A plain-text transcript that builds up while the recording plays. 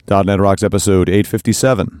.NET Rocks episode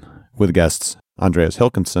 857 with guests Andreas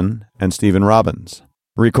Hakansson and Stephen Robbins.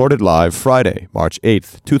 Recorded live Friday, March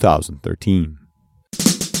 8th, 2013.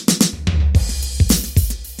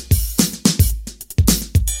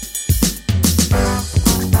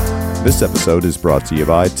 This episode is brought to you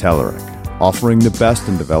by Telerik, offering the best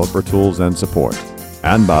in developer tools and support,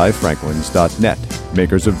 and by Franklins.net,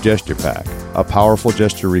 makers of GesturePak, a powerful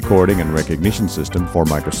gesture recording and recognition system for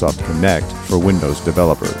Microsoft Connect for Windows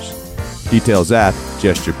developers. Details at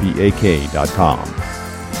gesturepak.com.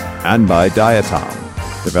 And by Diatom,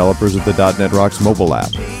 developers of the .NET Rocks mobile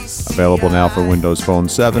app, available now for Windows Phone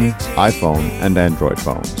 7, iPhone, and Android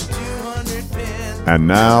phones. And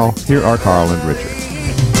now, here are Carl and Richard.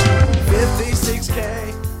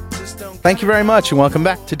 Thank you very much, and welcome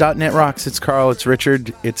back to .NET Rocks. It's Carl, it's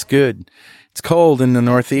Richard, it's good. It's cold in the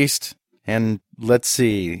Northeast, and let's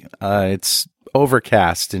see, it's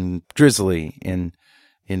overcast and drizzly in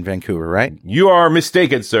Vancouver, right? You are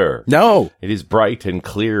mistaken, sir. No! It is bright and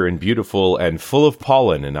clear and beautiful and full of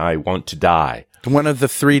pollen, and I want to die. One of the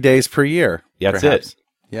 3 days per year. Yeah, that's perhaps. it.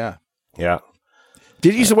 Yeah. Yeah.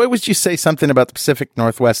 What would you say something about the Pacific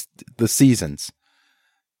Northwest, the seasons?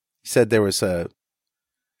 You said there was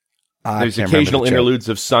there's occasional interludes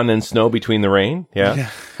of sun and snow between the rain. Yeah.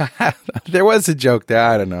 There was a joke there.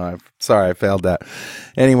 I don't know. I'm sorry I failed that.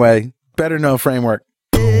 Anyway, better know framework.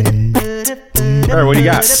 All right, what do you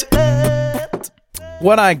got?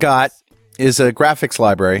 What I got is a graphics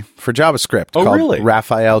library for JavaScript called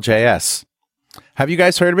Raphael.js. Have you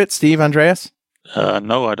guys heard of it, Steve, Andreas?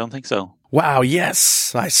 No, I don't think so. Wow,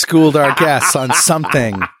 yes. I schooled our guests on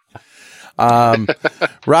something.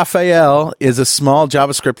 Raphael is a small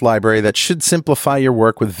JavaScript library that should simplify your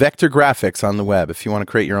work with vector graphics on the web. If you want to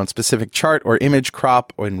create your own specific chart or image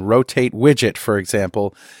crop and rotate widget, for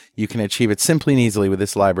example, you can achieve it simply and easily with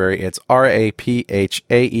this library. It's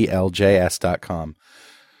raphaeljs.com.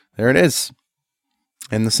 There it is.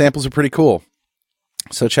 And the samples are pretty cool.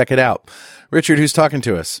 So check it out. Richard, who's talking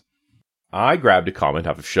to us? I grabbed a comment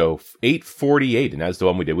off of show 848, and that's the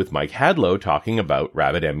one we did with Mike Hadlow talking about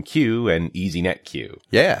RabbitMQ and EasyNetQ.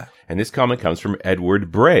 Yeah. And this comment comes from Edward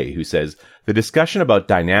Bray, who says, the discussion about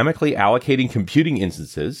dynamically allocating computing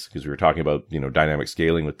instances, because we were talking about, dynamic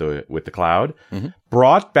scaling with the cloud,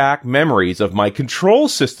 brought back memories of my control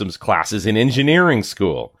systems classes in engineering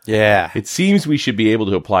school. Yeah. It seems we should be able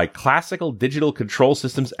to apply classical digital control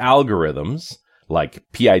systems algorithms like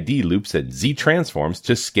PID loops and Z-transforms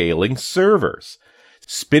to scaling servers.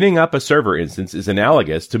 Spinning up a server instance is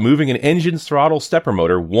analogous to moving an engine's throttle stepper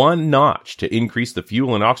motor one notch to increase the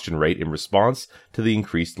fuel and oxygen rate in response to the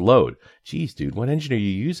increased load. Geez, dude, what engine are you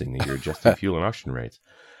using that you're adjusting fuel and oxygen rates?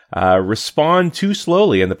 Respond too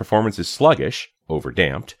slowly and the performance is sluggish,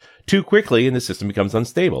 overdamped. Too quickly and the system becomes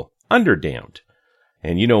unstable, underdamped.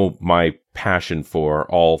 And my passion for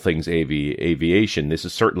all things aviation, this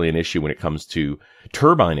is certainly an issue when it comes to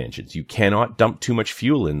turbine engines. You cannot dump too much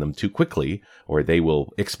fuel in them too quickly or they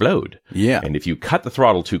will explode. Yeah. And if you cut the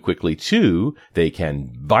throttle too quickly too, they can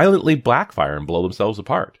violently backfire and blow themselves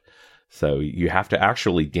apart. So you have to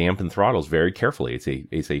actually dampen throttles very carefully.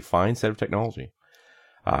 It's a fine set of technology.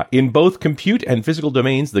 In both compute and physical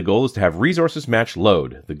domains, the goal is to have resources match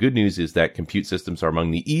load. The good news is that compute systems are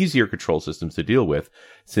among the easier control systems to deal with,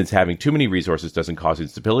 since having too many resources doesn't cause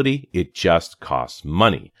instability, it just costs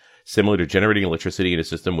money. Similar to generating electricity in a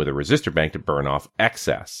system with a resistor bank to burn off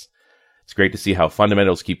excess. It's great to see how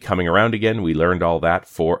fundamentals keep coming around again. We learned all that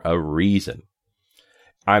for a reason.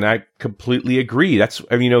 And I completely agree.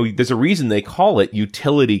 There's a reason they call it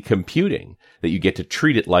utility computing, that you get to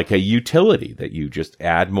treat it like a utility, that you just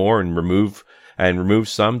add more and remove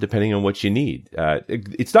some depending on what you need.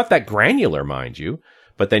 It's not that granular, mind you,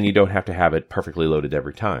 but then you don't have to have it perfectly loaded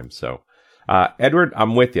every time. So, Edward,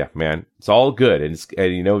 I'm with you, man. It's all good. And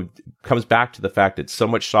it comes back to the fact that so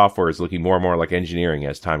much software is looking more and more like engineering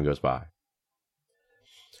as time goes by.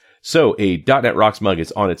 So a .NET Rocks mug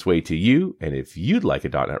is on its way to you, and if you'd like a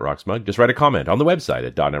 .NET Rocks mug, just write a comment on the website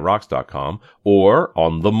at .NETRocks.com or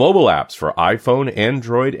on the mobile apps for iPhone,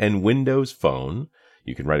 Android, and Windows Phone.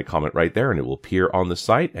 You can write a comment right there, and it will appear on the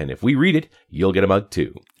site, and if we read it, you'll get a mug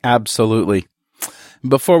too. Absolutely.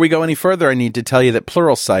 Before we go any further, I need to tell you that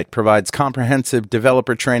Pluralsight provides comprehensive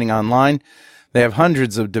developer training online. They have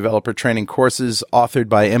hundreds of developer training courses authored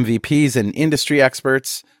by MVPs and industry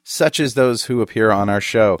experts, such as those who appear on our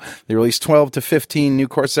show. They release 12 to 15 new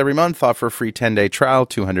courses every month, offer a free 10-day trial,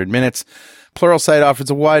 200 minutes. Pluralsight offers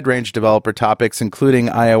a wide range of developer topics, including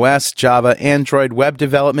iOS, Java, Android, web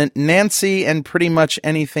development, Nancy, and pretty much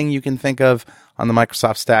anything you can think of on the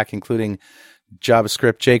Microsoft stack, including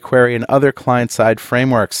JavaScript, jQuery, and other client-side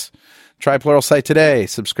frameworks. Try Pluralsight today.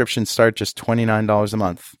 Subscriptions start just $29 a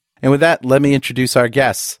month. And with that, let me introduce our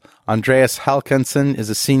guests. Andreas Hakansson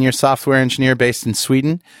is a senior software engineer based in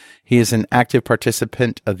Sweden. He is an active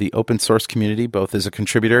participant of the open source community, both as a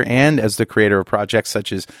contributor and as the creator of projects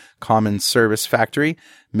such as Common Service Factory,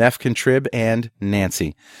 MEF-Contrib, and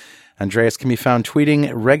Nancy. Andreas can be found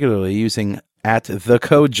tweeting regularly using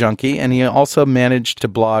 @thecodejunkie, and he also managed to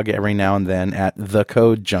blog every now and then at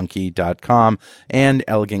thecodejunkie.com and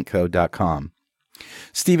elegantcode.com.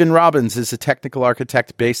 Stephen Robbins is a technical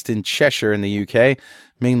architect based in Cheshire in the UK,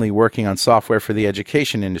 mainly working on software for the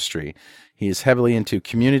education industry. He is heavily into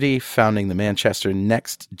community, founding the Manchester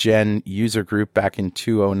Next Gen user group back in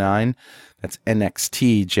 2009. That's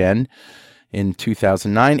NXT Gen in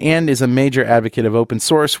 2009, and is a major advocate of open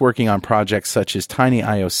source, working on projects such as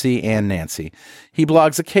TinyIOC and Nancy. He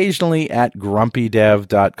blogs occasionally at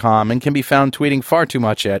grumpydev.com and can be found tweeting far too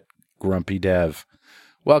much at grumpydev.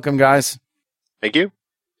 Welcome, guys. Thank you.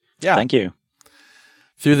 Yeah. Thank you.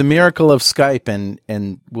 Through the miracle of Skype,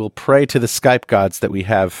 and we'll pray to the Skype gods that we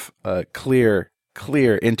have clear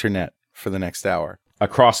internet for the next hour.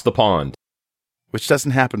 Across the pond. Which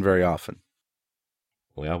doesn't happen very often.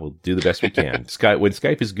 Well, we'll do the best we can. Skype, when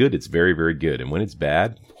Skype is good, it's very, very good. And when it's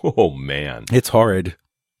bad, oh, man. It's horrid.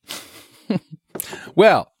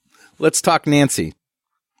 Well, let's talk Nancy.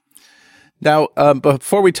 Now,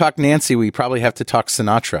 before we talk Nancy, we probably have to talk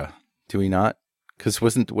Sinatra, do we not? Because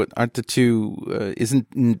isn't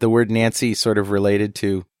the word Nancy sort of related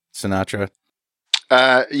to Sinatra?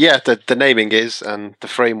 Yeah, the naming is, and the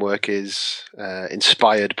framework is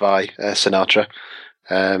inspired by Sinatra.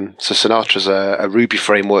 So Sinatra's a Ruby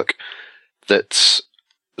framework that's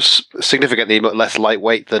significantly less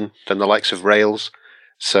lightweight than the likes of Rails.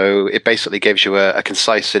 So it basically gives you a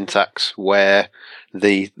concise syntax where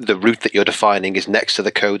the route that you're defining is next to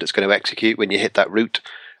the code that's going to execute when you hit that route.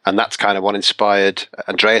 And that's kind of what inspired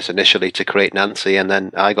Andreas initially to create Nancy, and then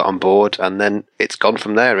I got on board, and then it's gone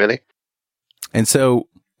from there, really. And so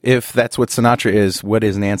if that's what Sinatra is, what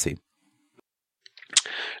is Nancy?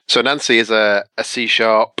 So Nancy is a C#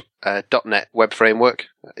 .NET web framework.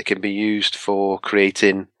 It can be used for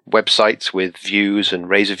creating websites with views and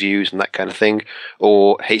Razor views and that kind of thing,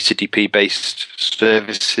 or HTTP-based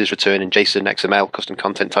services returning JSON, XML, custom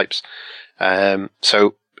content types.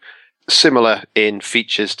 So similar in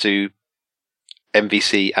features to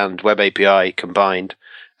MVC and WebAPI combined,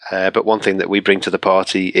 but one thing that we bring to the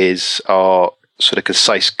party is our sort of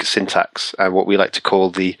concise syntax and what we like to call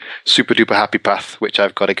the Super-Duper-Happy-Path, which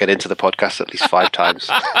I've got to get into the podcast at least 5 times.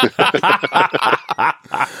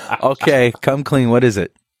 Okay, come clean. What is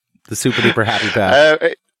it? The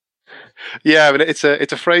Super-Duper-Happy-Path. Yeah, I mean, it's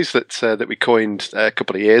a phrase that we coined a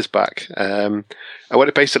couple of years back, and what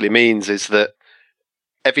it basically means is that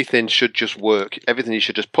everything should just work. Everything you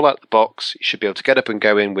should just pull out the box. You should be able to get up and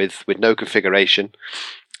go in with no configuration.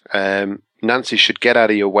 Nancy should get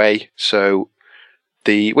out of your way. So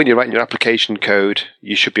when you're writing your application code,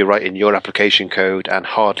 you should be writing your application code and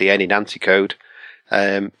hardly any Nancy code.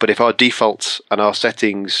 But if our defaults and our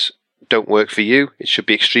settings don't work for you, it should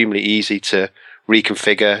be extremely easy to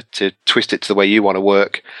reconfigure, to twist it to the way you want to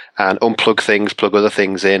work, and unplug things, plug other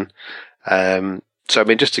things in. So, I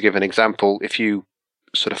mean, just to give an example, if you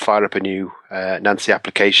sort of fire up a new Nancy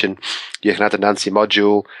application, you can add a Nancy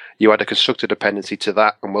module, you add a constructor dependency to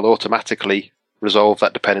that, and we'll automatically resolve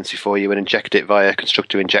that dependency for you and inject it via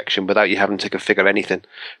constructor injection without you having to configure anything.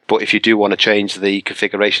 But if you do want to change the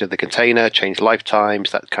configuration of the container, change lifetimes,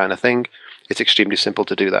 that kind of thing, it's extremely simple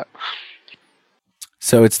to do that.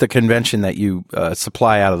 So it's the convention that you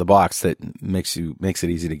supply out of the box that makes it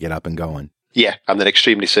easy to get up and going. Yeah, and then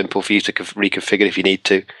extremely simple for you to reconfigure if you need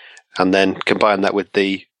to. And then combine that with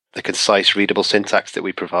the concise, readable syntax that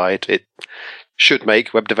we provide. It should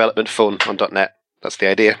make web development fun on .NET. That's the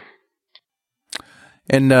idea.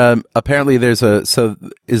 And apparently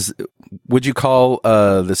would you call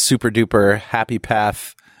the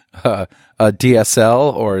Super-Duper-Happy-Path a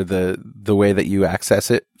DSL, or the way that you access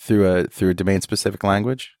it through a domain-specific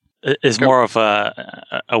language? It's more of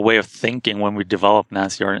a way of thinking when we develop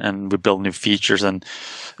Nancy and we build new features, and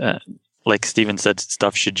like Steven said,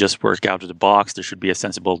 stuff should just work out of the box. There should be a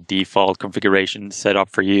sensible default configuration set up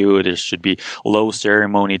for you. There should be low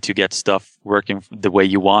ceremony to get stuff working the way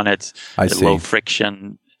you want it. I see. Low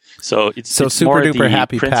friction. So it's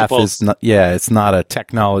Super-Duper-Happy-Path is not. Yeah, it's not a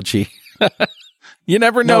technology. You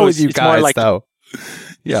never know with you guys, though.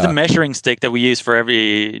 Yeah. It's the measuring stick that we use for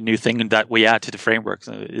every new thing that we add to the framework.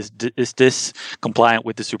 So is this compliant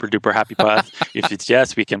with the Super-Duper-Happy-Path? If it's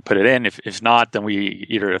yes, we can put it in. If not, then we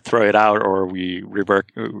either throw it out or we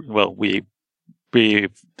revert. Well, we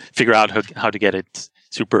figure out how to get it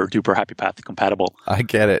Super-Duper-Happy-Path compatible. I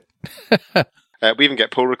get it. We even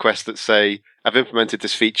get pull requests that say, I've implemented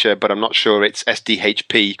this feature, but I'm not sure it's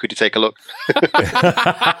SDHP. Could you take a look?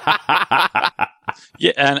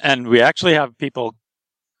 Yeah, and we actually have people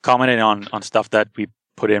commenting on stuff that we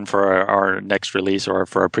put in for our next release or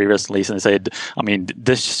for our previous release, and they said, I mean,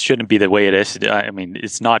 this shouldn't be the way it is. I mean,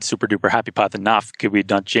 it's not Super-Duper-Happy-Path enough. Could we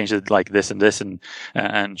not change it like this and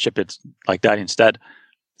ship it like that instead?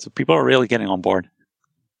 So people are really getting on board.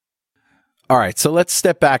 All right, so let's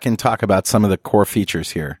step back and talk about some of the core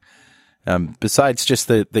features here. Besides just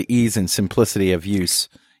the ease and simplicity of use,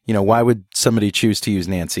 why would somebody choose to use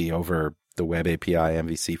Nancy over the WebAPI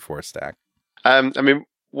MVC4 stack? I mean,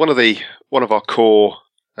 one of our core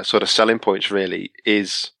sort of selling points really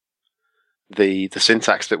is the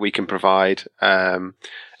syntax that we can provide.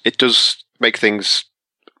 It does make things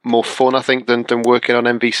more fun, I think, than working on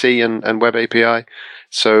MVC and WebAPI.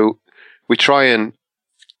 So we try and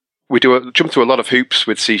jump through a lot of hoops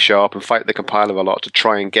with C# and fight the compiler a lot to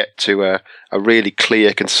try and get to a really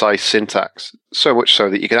clear, concise syntax. So much so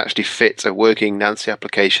that you can actually fit a working Nancy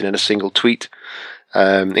application in a single tweet,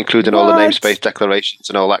 including all the namespace declarations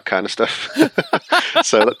and all that kind of stuff.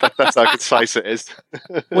 So that's how concise it is.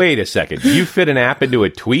 Wait a second. You fit an app into a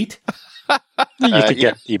tweet? You could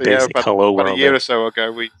get the basic hello world. About a year or so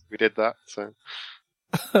ago, we did that. So.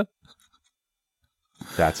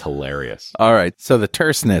 That's hilarious. All right. So the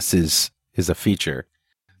terseness is a feature.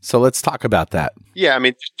 So let's talk about that. Yeah, I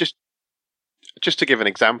mean, just to give an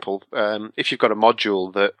example, if you've got a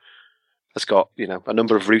module that has got a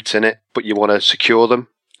number of roots in it, but you want to secure them,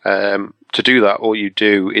 to do that, all you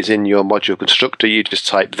do is in your module constructor, you just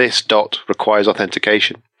type this dot requires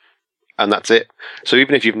authentication. And that's it. So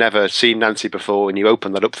even if you've never seen Nancy before and you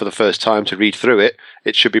open that up for the first time to read through it,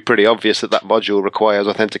 it should be pretty obvious that module requires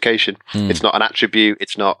authentication. It's not an attribute.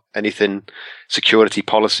 It's not anything security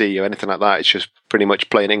policy or anything like that. It's just pretty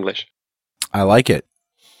much plain English. I like it.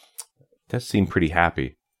 That seemed pretty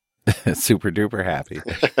happy. Super duper happy.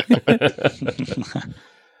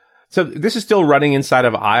 So this is still running inside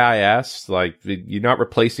of IIS? Like you're not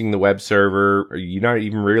replacing the web server, or you're not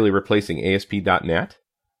even really replacing ASP.NET?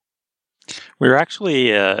 We're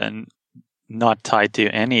actually not tied to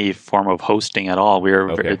any form of hosting at all.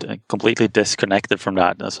 We're completely disconnected from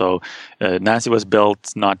that. So Nancy was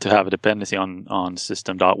built not to have a dependency on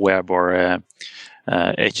system.web or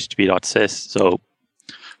http.sys. So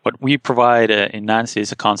what we provide in Nancy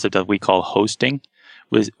is a concept that we call hosting,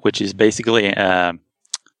 which is basically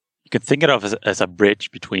you can think of it as a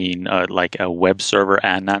bridge between like a web server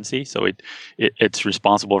and Nancy. So it's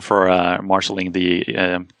responsible for marshalling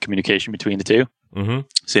the communication between the two. Mm-hmm.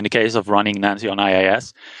 So in the case of running Nancy on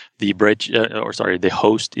IIS, the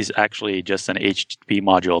host is actually just an HTTP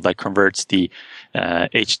module that converts the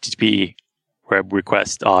HTTP web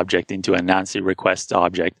request object into a Nancy request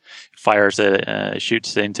object, fires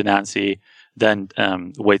shoots it into Nancy, then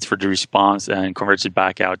waits for the response and converts it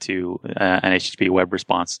back out to an HTTP web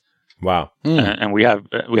response. Wow. And we have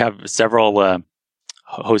several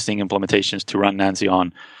hosting implementations to run Nancy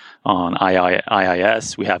on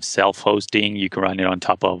IIS. We have self-hosting. You can run it on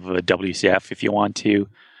top of WCF if you want to.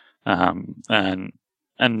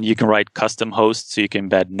 And you can write custom hosts, so you can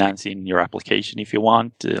embed Nancy in your application if you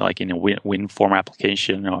want, like in a WinForm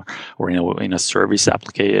application or in a service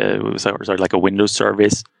application, like a Windows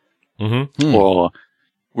service. Mm-hmm. Or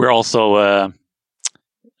we're also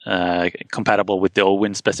compatible with the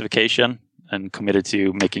OWIN specification and committed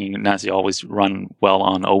to making Nancy always run well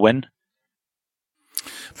on OWIN.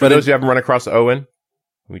 For those who haven't run across OWIN,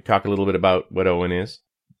 can we talk a little bit about what OWIN is?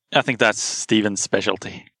 I think that's Steven's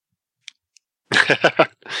specialty.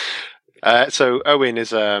 So OWIN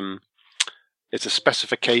is it's a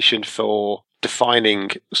specification for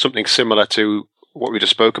defining something similar to what we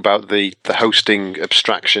just spoke about, the hosting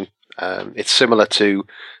abstraction. It's similar to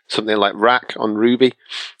something like Rack on Ruby,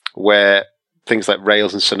 where things like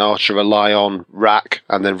Rails and Sinatra rely on Rack,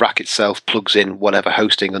 and then Rack itself plugs in whatever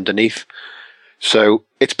hosting underneath. So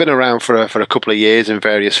it's been around for a couple of years in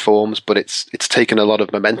various forms, but it's taken a lot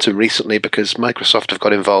of momentum recently because Microsoft have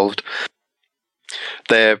got involved.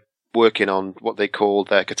 They're working on what they call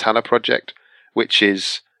their Katana project, which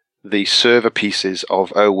is the server pieces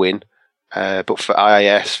of OWIN, but for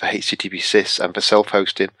IIS, for HTTP sys, and for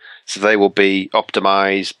self-hosting. So they will be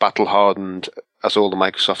optimized, battle-hardened, as all the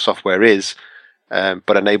Microsoft software is,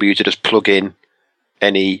 but enable you to just plug in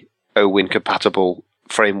any OWIN-compatible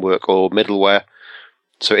framework or middleware.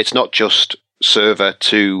 So it's not just server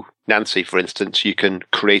to Nancy, for instance. You can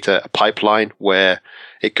create a pipeline where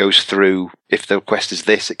it goes through, if the request is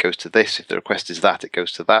this, it goes to this. If the request is that, it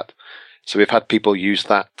goes to that. So we've had people use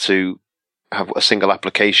that to have a single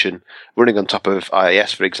application running on top of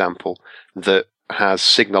IIS, for example, that has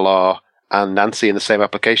SignalR and Nancy in the same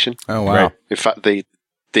application. Oh, wow. Right. In fact, the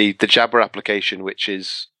Jabber application, which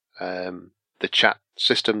is the chat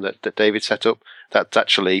system that David set up, that's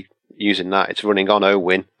actually using that. It's running on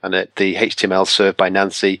OWIN, and the HTML is served by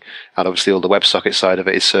Nancy, and obviously all the WebSocket side of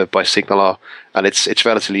it is served by SignalR. And it's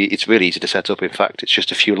really easy to set up. In fact, it's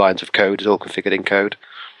just a few lines of code. It's all configured in code.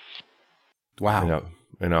 Wow.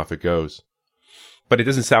 And off it goes. But it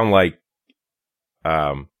doesn't sound like,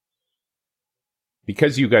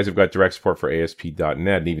 because you guys have got direct support for ASP.NET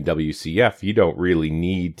and even WCF, you don't really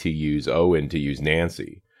need to use OWIN to use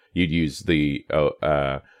Nancy. You'd use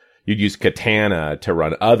you'd use Katana to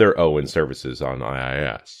run other OWIN services on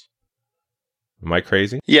IIS. Am I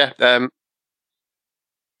crazy? Yeah,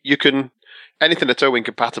 you can. Anything that's OWIN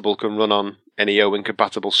compatible can run on any OWIN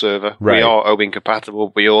compatible server. Right. We are OWIN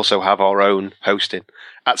compatible. We also have our own hosting.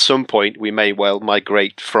 At some point, we may well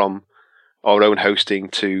migrate from our own hosting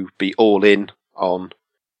to be all in on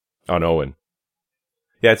OWIN.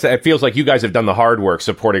 Yeah, it feels like you guys have done the hard work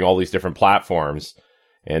supporting all these different platforms.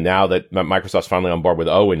 And now that Microsoft's finally on board with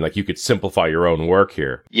OWIN, like, you could simplify your own work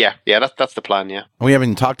here. Yeah, that's the plan, yeah. We haven't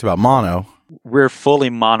even talked about mono. We're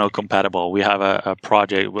fully mono compatible. We have a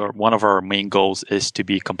project where one of our main goals is to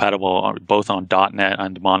be compatible both on .NET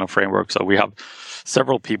and mono framework. So we have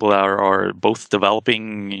several people that are both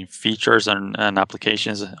developing features and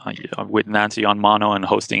applications with Nancy on mono and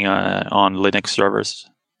hosting on Linux servers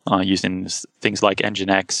using things like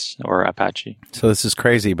Nginx or Apache. So this is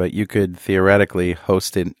crazy, but you could theoretically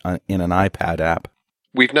host it in an iPad app.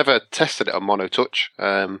 We've never tested it on Mono Touch.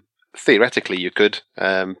 Theoretically, you could,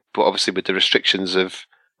 but obviously with the restrictions of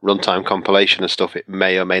runtime compilation and stuff, it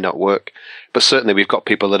may or may not work. But certainly we've got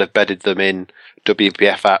people that have bedded them in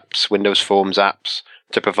WPF apps, Windows Forms apps,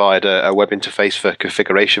 to provide a web interface for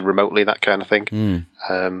configuration remotely, that kind of thing.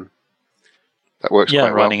 That works quite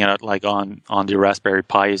well. Running it like on the Raspberry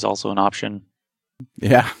Pi is also an option.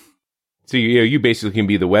 Yeah. So you basically can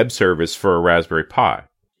be the web service for a Raspberry Pi.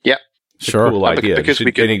 Yeah. Sure. Cool idea. Because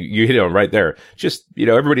we could, you hit it on right there. Just,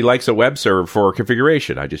 everybody likes a web server for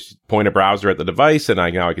configuration. I just point a browser at the device and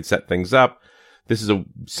I can set things up. This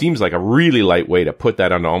seems like a really light way to put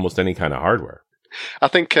that on almost any kind of hardware. I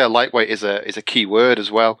think lightweight is a key word as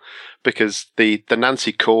well, because the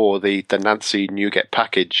Nancy core, the Nancy NuGet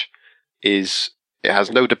package, it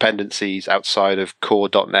has no dependencies outside of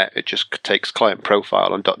core.NET. It just takes client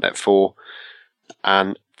profile on .NET 4,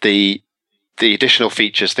 and the additional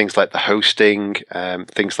features, things like the hosting,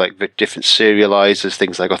 things like the different serializers,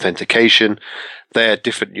 things like authentication, they're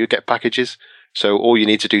different NuGet packages. So all you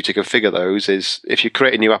need to do to configure those is, if you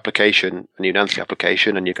create a new application, a new Nancy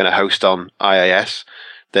application, and you're going to host on IIS,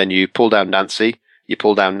 then you pull down Nancy, you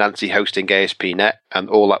pull down Nancy hosting ASP.NET, and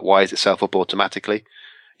all that wires itself up automatically.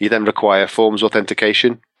 You then require forms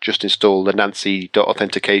authentication. Just install the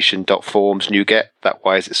nancy.authentication.forms NuGet, that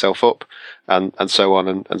wires itself up, and so on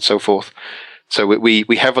and so forth. So we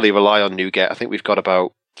heavily rely on NuGet. I think we've got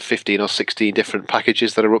about 15 or 16 different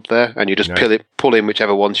packages that are up there, and you just pull in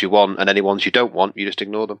whichever ones you want, and any ones you don't want, you just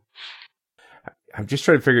ignore them. I'm just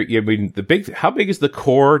trying to figure, how big is the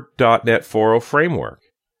core.NET 4.0 framework?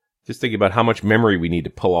 Just thinking about how much memory we need to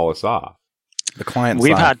pull all this off. The client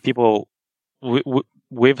We've side. had people...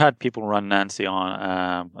 We've had people run Nancy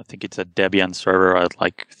on, I think it's a Debian server at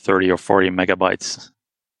like 30 or 40 megabytes.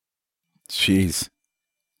 Jeez.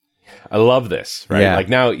 I love this, right? Yeah. Like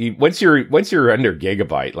now, once you're under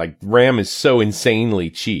gigabyte, like RAM is so insanely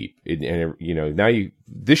cheap, and now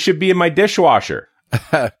this should be in my dishwasher.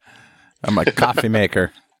 I'm a coffee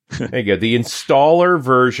maker. There you go. The installer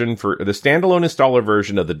version for the standalone installer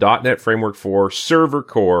version of the .NET Framework 4 server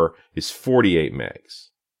core is 48 megs.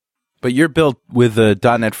 But you're built with the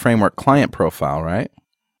 .NET Framework client profile, right?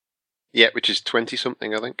 Yeah, which is 20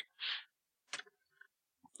 something, I think,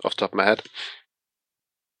 off the top of my head.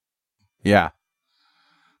 Yeah.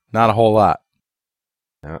 Not a whole lot.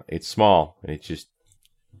 No, it's small. This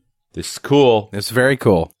is cool. It's very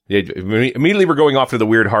cool. Immediately we're going off to the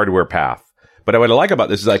weird hardware path. But what I like about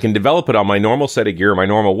this is I can develop it on my normal set of gear, my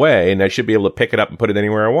normal way, and I should be able to pick it up and put it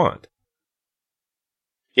anywhere I want.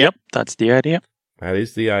 Yep, that's the idea. That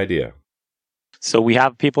is the idea. So we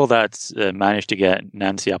have people that managed to get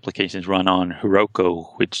Nancy applications run on Heroku,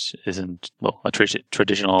 which isn't a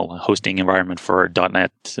traditional hosting environment for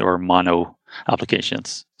 .NET or Mono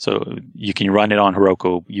applications. So you can run it on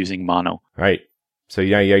Heroku using Mono. Right. So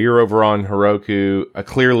yeah, you're over on Heroku.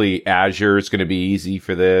 Clearly, Azure is going to be easy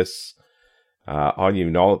for this. I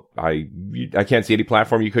can't see any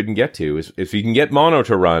platform you couldn't get to. If you can get Mono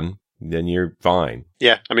to run, then you're fine.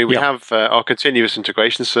 Yeah, I mean, we have our continuous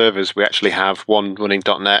integration servers. We actually have one running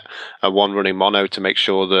 .NET and one running Mono to make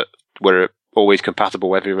sure that we're always compatible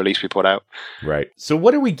with every release we put out. Right. So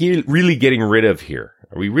what are we really getting rid of here?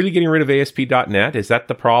 Are we really getting rid of ASP.NET? Is that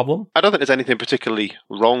the problem? I don't think there's anything particularly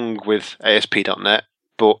wrong with ASP.NET,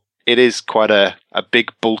 but it is quite a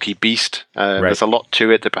big, bulky beast. There's a lot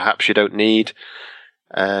to it that perhaps you don't need.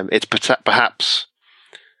 It's perhaps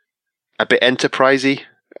a bit enterprisey.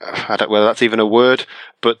 I don't know whether that's even a word,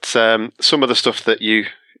 but some of the stuff that you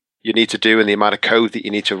need to do and the amount of code that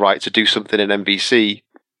you need to write to do something in MVC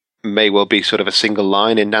may well be sort of a single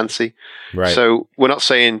line in Nancy. Right. So we're not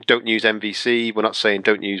saying don't use MVC. We're not saying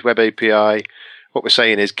don't use WebAPI. What we're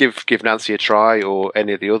saying is give Nancy a try or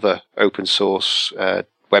any of the other open source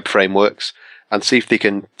web frameworks and see if they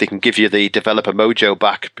can give you the developer mojo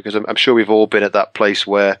back, because I'm sure we've all been at that place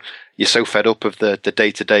where you're so fed up of the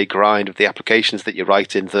day-to-day grind of the applications that you're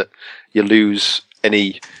writing that you lose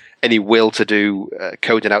any will to do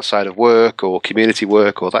coding outside of work or community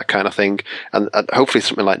work or that kind of thing. And hopefully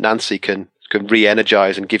something like Nancy can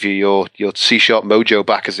re-energize and give you your C# mojo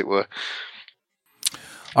back, as it were.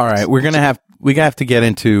 All right, we have to get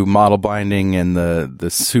into model binding and the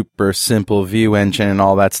super simple view engine and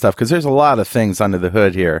all that stuff, because there's a lot of things under the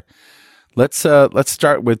hood here. Let's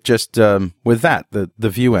start with just with that, the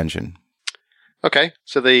view engine. Okay,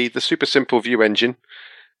 so the super simple view engine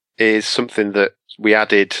is something that we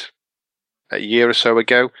added a year or so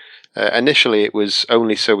ago. Initially, it was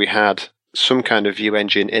only so we had some kind of view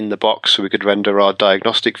engine in the box so we could render our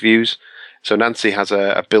diagnostic views. So Nancy has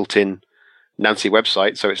a built-in Nancy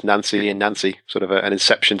website, so it's Nancy and Nancy, sort of an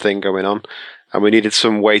inception thing going on. And we needed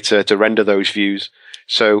some way to render those views.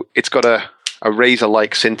 So it's got a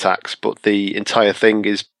Razor-like syntax, but the entire thing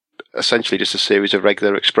is essentially just a series of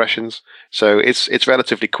regular expressions. So it's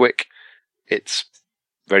relatively quick. It's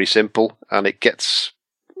very simple, and it gets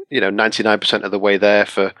 99% of the way there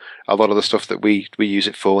for a lot of the stuff that we use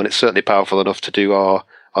it for, and it's certainly powerful enough to do our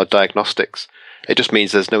diagnostics. It just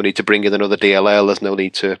means there's no need to bring in another DLL. There's no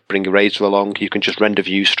need to bring a Razor along. You can just render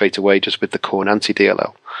views straight away just with the core Nancy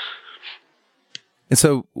DLL. And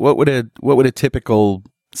so, what would a typical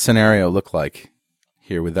scenario look like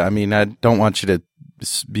here with that? I mean, I don't want you to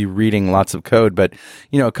be reading lots of code, but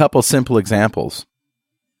a couple simple examples.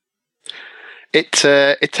 It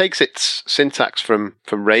takes its syntax from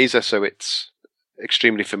Razor, so it's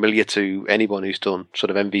extremely familiar to anyone who's done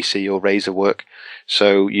sort of MVC or Razor work.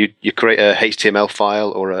 So you create a HTML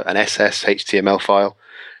file or an SS HTML file,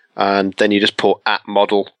 and then you just put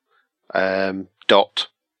 @model dot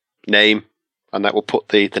name, and that will put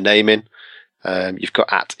the name in. You've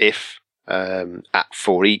got @if,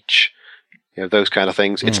 @for each, those kind of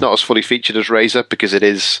things. It's not as fully featured as Razor because it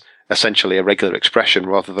is essentially a regular expression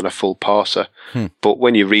rather than a full parser. But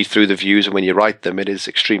when you read through the views and when you write them, it is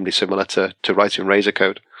extremely similar to writing Razor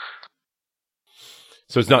code.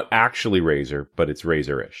 So it's not actually Razor, but it's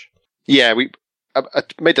Razor-ish. Yeah, I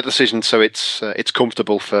made the decision so it's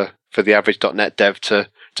comfortable for the average .NET dev to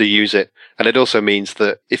use it. And it also means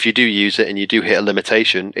that if you do use it and you do hit a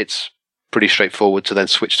limitation, it's pretty straightforward to then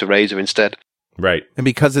switch to Razor instead. Right. And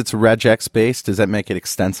because it's regex based, does that make it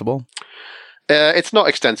extensible? It's not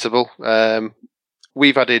extensible.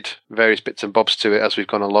 We've added various bits and bobs to it as we've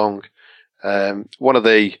gone along. One of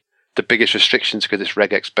the biggest restrictions because it's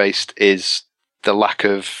regex based is the lack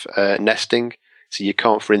of nesting. So you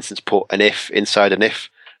can't, for instance, put an if inside an if,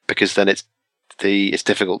 because then it's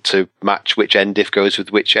difficult to match which end if goes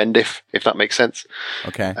with which end if that makes sense.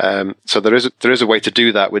 Okay. So there is a way to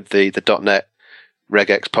do that with the .NET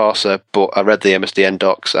regex parser, but I read the MSDN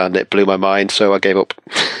docs and it blew my mind, so I gave up.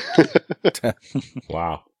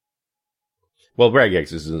 Wow. Well,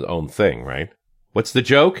 regex is his own thing, right? What's the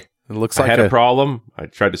joke? It looks I like had a problem. I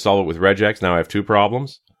tried to solve it with regex. Now I have two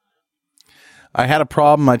problems. I had a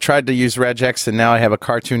problem. I tried to use regex, and now I have a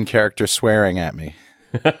cartoon character swearing at me.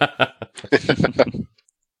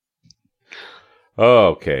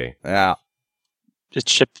 Okay. Yeah. Just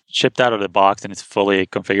shipped out of the box, and it's fully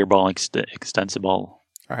configurable and extensible.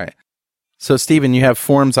 All right. So, Stephen, you have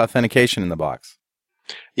forms authentication in the box.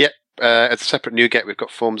 Yep. As a separate NuGet, we've got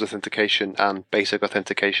forms authentication and basic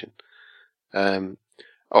authentication.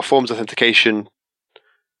 Our forms authentication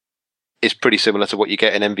is pretty similar to what you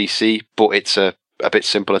get in MVC, but it's a bit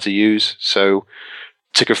simpler to use. So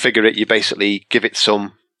to configure it, you basically give it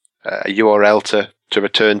some a URL to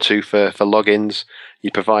return to for logins. You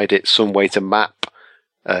provide it some way to map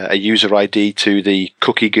a user ID to the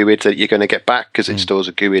cookie GUID that you're going to get back, because it stores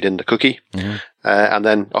a GUID in the cookie, and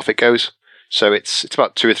then off it goes. So it's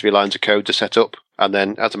about 2 or 3 lines of code to set up, And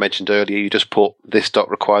then, as I mentioned earlier, you just put this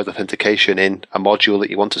 .requires authentication in a module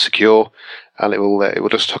that you want to secure, and it will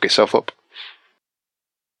just hook itself up.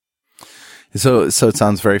 So it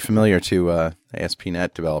sounds very familiar to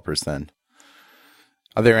ASP.NET developers. Then,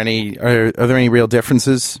 are there any real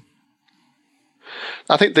differences?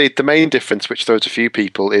 I think the main difference, which throws a few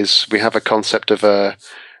people, is we have a concept of a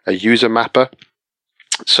user mapper.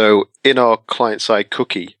 So in our client-side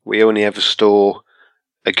cookie, we only ever store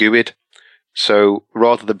a GUID. So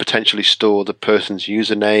rather than potentially store the person's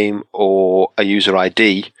username or a user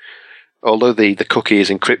ID, although the cookie is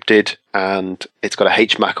encrypted and it's got a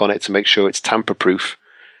HMAC on it to make sure it's tamper-proof,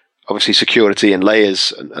 obviously security and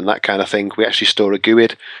layers and that kind of thing, we actually store a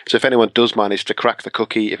GUID. So if anyone does manage to crack the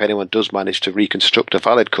cookie, if anyone does manage to reconstruct a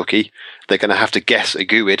valid cookie, they're going to have to guess a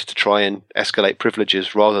GUID to try and escalate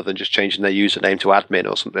privileges rather than just changing their username to admin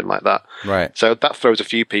or something like that. Right. So that throws a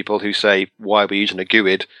few people who say, why are we using a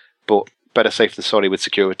GUID? But better safe than sorry with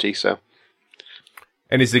security. So.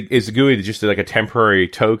 And is the GUID just like a temporary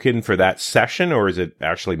token for that session, or is it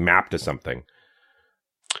actually mapped to something?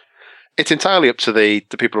 It's entirely up to the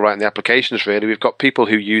people writing the applications, really. We've got people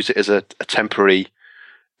who use it as a temporary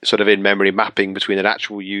sort of in-memory mapping between an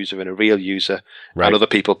actual user and a real user. Right. And other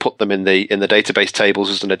people put them in the database tables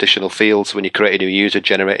as an additional field. So when you create a new user,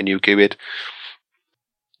 generate a new GUID.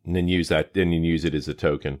 And then use it as a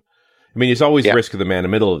token. I mean, it's always risk of the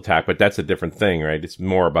man-in-the-middle attack, but that's a different thing, right? It's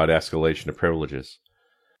more about escalation of privileges.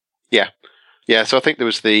 Yeah. Yeah, so I think there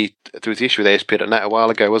was the issue with ASP.NET a while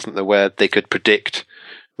ago, wasn't there, where they could predict,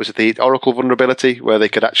 was it the Oracle vulnerability, where they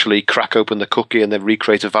could actually crack open the cookie and then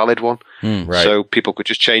recreate a valid one? Right. So people could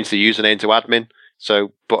just change the username to admin.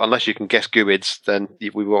 So, but unless you can guess GUIDs, then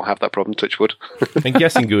we won't have that problem, touch wood. And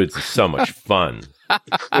guessing GUIDs is so much fun.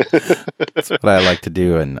 That's what I like to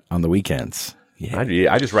do on the weekends. Yeah.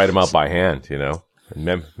 I just write them out by hand,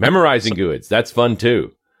 memorizing GUIDs. That's fun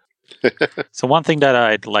too. So one thing that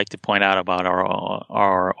I'd like to point out about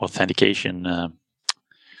our authentication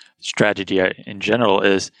strategy in general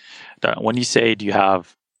is that when you say, do you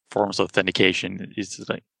have forms of authentication, it's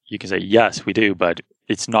like you can say, yes, we do, but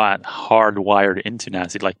it's not hardwired into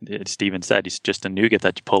Nancy. Like Steven said, it's just a NuGet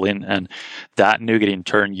that you pull in, and that NuGet in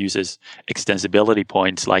turn uses extensibility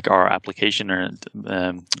points like our application or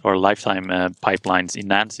lifetime pipelines in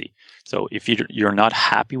Nancy. So if you're not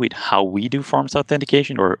happy with how we do forms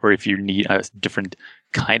authentication, or if you need a different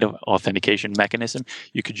kind of authentication mechanism,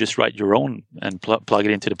 you could just write your own and plug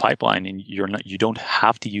it into the pipeline, and you don't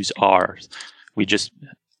have to use ours. We just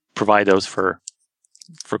provide those for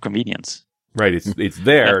convenience. Right. It's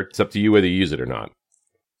there. It's up to you whether you use it or not.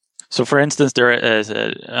 So, for instance, there is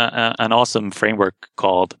an awesome framework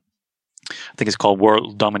called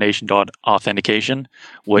World Domination.Authentication,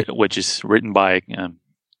 which is written by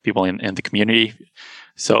people in the community.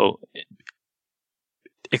 So,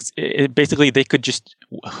 it basically they could just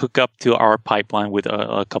hook up to our pipeline with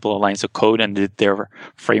a couple of lines of code, and their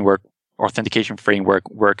authentication framework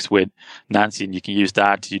works with Nancy, and you can use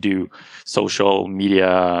that to do social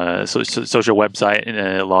media, social website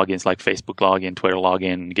logins like Facebook login, Twitter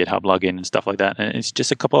login, GitHub login, and stuff like that. And it's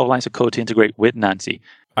just a couple of lines of code to integrate with Nancy.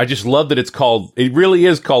 I just love that it really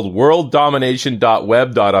is called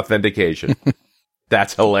worlddomination.web.authentication.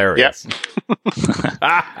 That's hilarious. Yep.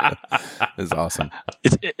 It's awesome.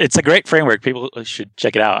 It's a great framework. People should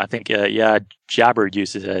check it out. I think, Jabber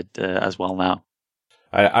uses it as well now.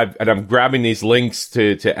 I'm grabbing these links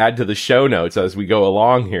to add to the show notes as we go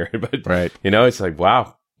along here. But, right. It's like,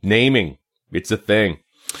 wow, naming. It's a thing.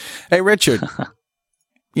 Hey, Richard,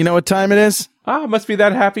 you know what time it is? It must be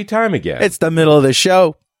that happy time again. It's the middle of the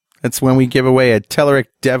show. It's when we give away a Telerik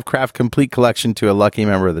DevCraft Complete Collection to a lucky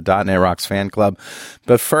member of the .NET Rocks fan club.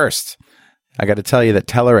 But first, I got to tell you that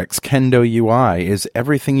Telerik's Kendo UI is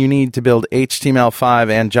everything you need to build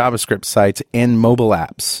HTML5 and JavaScript sites and mobile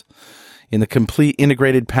apps. In the complete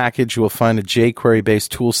integrated package, you will find a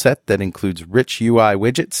jQuery-based toolset that includes rich UI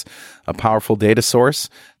widgets, a powerful data source,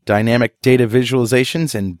 dynamic data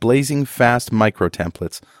visualizations, and blazing fast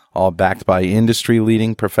micro-templates, all backed by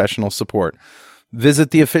industry-leading professional support.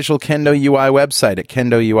 Visit the official Kendo UI website at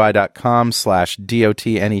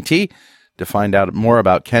kendoui.com/dotnet to find out more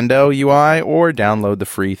about Kendo UI or download the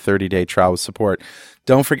free 30-day trial with support.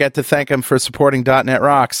 Don't forget to thank them for supporting .NET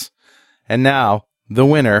Rocks. And now, the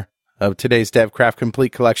winner of today's DevCraft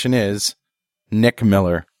Complete Collection is Nick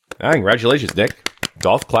Miller. Congratulations, Nick.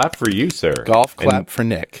 Golf clap for you, sir. Golf clap for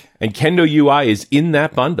Nick. And Kendo UI is in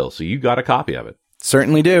that bundle, so you got a copy of it.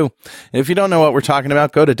 Certainly do. And if you don't know what we're talking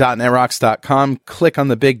about, go to .NETRocks.com, click on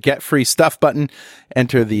the big Get Free Stuff button,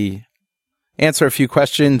 enter the answer a few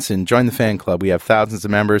questions, and join the fan club. We have thousands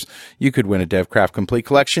of members. You could win a DevCraft Complete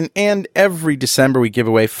collection, and every December we give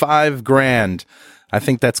away $5,000. I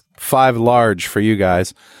think that's 5 large for you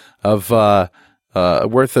guys of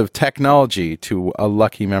worth of technology to a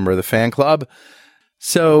lucky member of the fan club.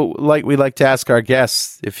 So, like we like to ask our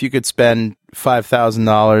guests, if you could spend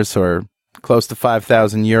 $5,000 or close to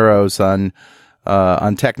 5,000 euros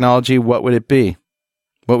on technology, what would it be?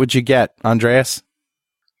 What would you get, Andreas?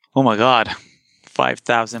 Oh my God,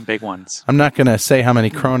 5,000 big ones. I'm not going to say how many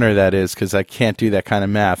kroner that is because I can't do that kind of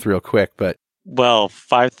math real quick, but... Well,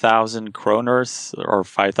 5,000 kroners or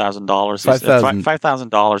 $5,000.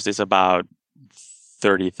 $5,000 is about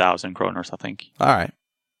 30,000 kroners, I think. All right.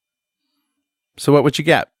 So what would you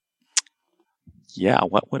get? Yeah,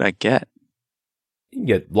 what would I get? You can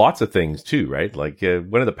get lots of things too, right? Like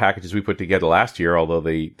one of the packages we put together last year, although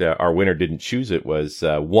our winner didn't choose it, was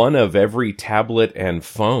one of every tablet and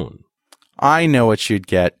phone. I know what you'd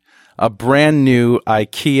get. A brand new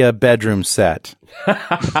IKEA bedroom set.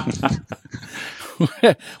 I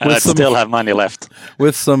still have money left.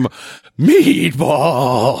 With some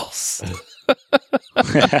meatballs.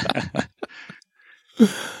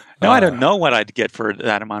 No, I don't know what I'd get for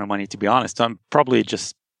that amount of money, to be honest. I'm probably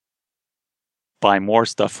just buy more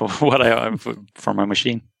stuff for what I for my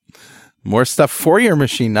machine. More stuff for your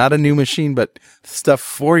machine, not a new machine, but stuff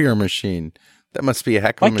for your machine. That must be a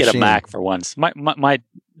heck of a machine. Might get a Mac for once. Might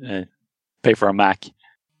pay for a Mac.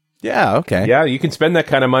 Yeah, okay. Yeah, you can spend that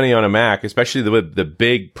kind of money on a Mac, especially with the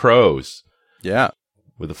big Pros. Yeah.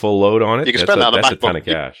 With a full load on it. You can spend that on a that's MacBook. A ton of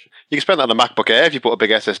cash. You can spend that on a MacBook Air if you put a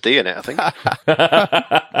big SSD in it, I think.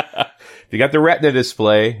 If you got the Retina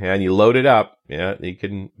display and you load it up, yeah, you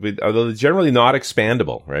can, although they're generally not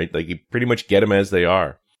expandable, right? Like you pretty much get them as they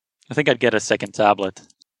are. I think I'd get a second tablet.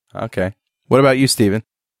 Okay. What about you, Stephen?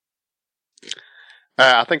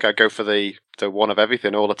 I think I'd go for the one of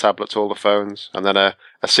everything, all the tablets, all the phones, and then a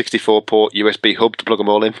 64-port USB hub to plug them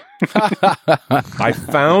all in. I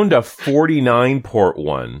found a 49-port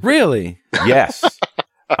one. Really? Yes.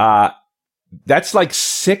 That's like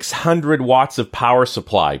 600 watts of power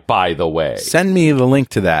supply, by the way. Send me the link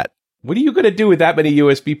to that. What are you going to do with that many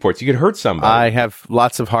USB ports? You could hurt somebody. I have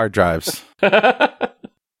lots of hard drives.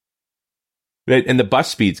 And the bus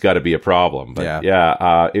speed's got to be a problem. But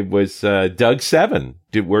it was Doug Seven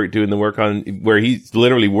doing the work on where he's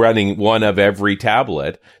literally running one of every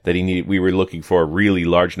tablet that he needed. We were looking for really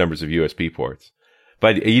large numbers of USB ports.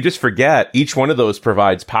 But you just forget each one of those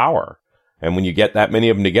provides power. And when you get that many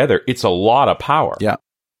of them together, it's a lot of power. Yeah.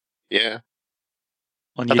 Yeah.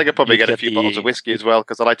 I think I'd probably get a few bottles of whiskey as well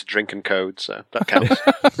because I like to drink and code, so that counts.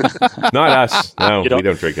 Not us. No, we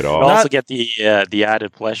don't drink at all. You also get the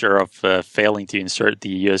added pleasure of failing to insert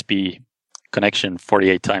the USB connection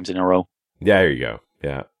 48 times in a row. Yeah, there you go.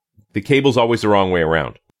 Yeah. The cable's always the wrong way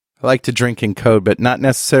around. I like to drink and code, but not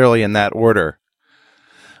necessarily in that order.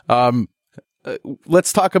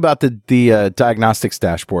 Let's talk about the diagnostics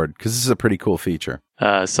dashboard because this is a pretty cool feature.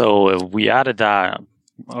 So we added that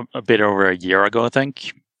a bit over a year ago, I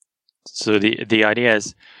think. So the idea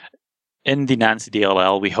is in the Nancy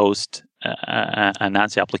DLL, we host a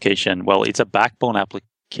Nancy application. Well, it's a backbone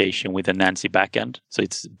application with a Nancy backend. So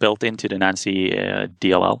it's built into the Nancy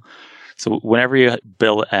DLL. So whenever you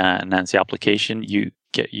build a Nancy application, you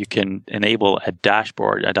can enable a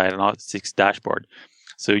dashboard, a diagnostics dashboard.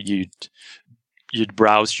 So you'd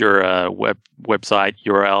browse your website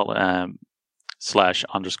URL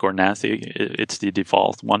 /_Nancy. It's the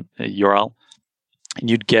default one URL, and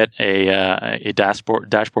you'd get a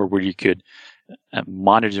dashboard where you could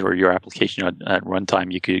monitor your application at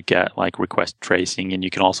runtime. You could get like request tracing, and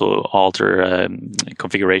you can also alter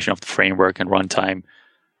configuration of the framework and runtime.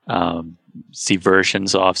 See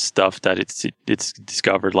versions of stuff that it's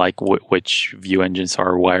discovered, like which view engines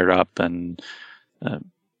are wired up and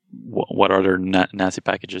what other Nancy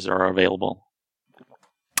packages are available.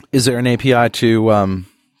 Is there an API to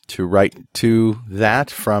write to that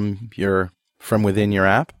from within your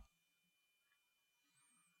app?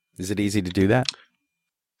 Is it easy to do that?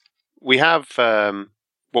 We have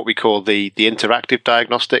what we call the interactive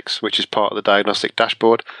diagnostics, which is part of the diagnostic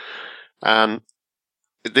dashboard. And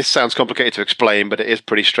this sounds complicated to explain, but it is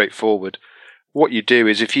pretty straightforward. What you do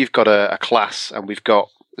is if you've got a class, and we've got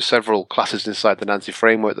several classes inside the Nancy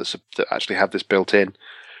framework that actually have this built in,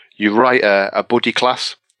 you write a buddy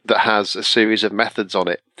class that has a series of methods on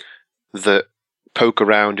it that poke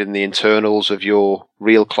around in the internals of your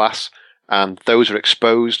real class, and those are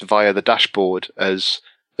exposed via the dashboard as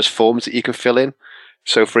forms that you can fill in.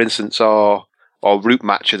 So, for instance, our route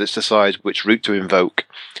matcher that decides which route to invoke,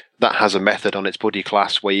 that has a method on its buddy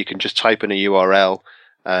class where you can just type in a URL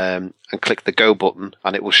and click the go button,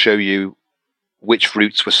 and it will show you which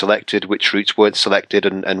routes were selected, which routes weren't selected,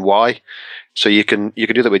 and why. So you can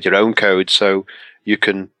do that with your own code. So you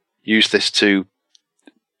can use this to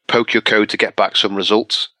poke your code to get back some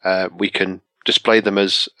results. We can display them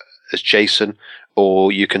as JSON,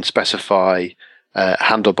 or you can specify a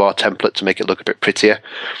handlebar template to make it look a bit prettier,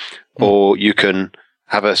 or you can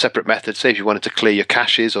have a separate method. Say if you wanted to clear your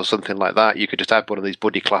caches or something like that, you could just add one of these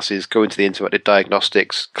buddy classes, go into the interactive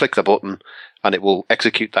diagnostics, click the button, and it will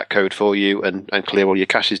execute that code for you and clear all your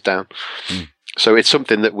caches down. So it's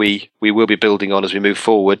something that we will be building on as we move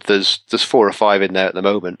forward. There's 4 or 5 in there at the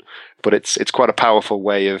moment, but it's quite a powerful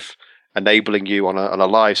way of enabling you on a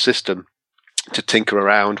live system to tinker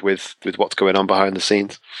around with what's going on behind the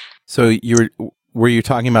scenes. So were you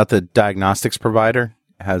talking about the diagnostics provider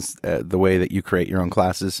has the way that you create your own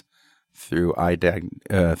classes through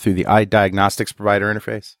through the iDiagnostics provider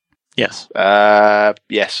interface? Yes.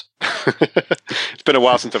 Yes. It's been a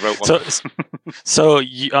while since I wrote one. So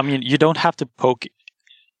you don't have to poke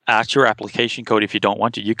at your application code if you don't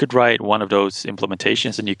want to. You could write one of those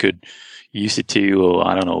implementations, and you could use it to,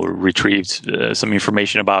 I don't know, retrieve some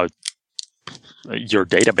information about your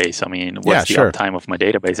database. I mean, what's the uptime of my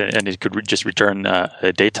database? And it could just return a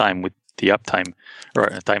datetime with the uptime or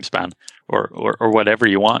a time span or whatever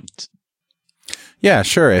you want. Yeah,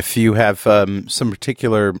 sure. If you have some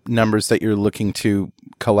particular numbers that you're looking to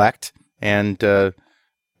collect and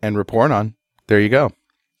report on, there you go.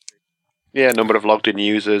 Yeah, number of logged in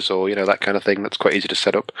users or, that kind of thing. That's quite easy to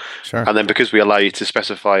set up. Sure. And then because we allow you to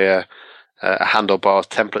specify a handlebar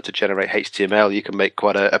template to generate HTML, you can make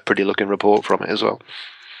quite a pretty looking report from it as well.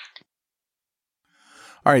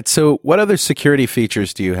 All right. So what other security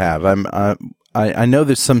features do you have? I know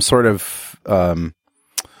there's some sort of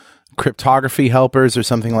cryptography helpers or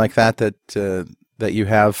something like that you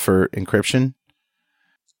have for encryption.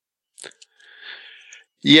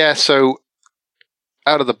 Yeah. So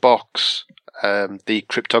out of the box, the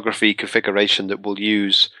cryptography configuration that we'll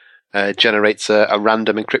use generates a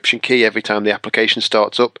random encryption key every time the application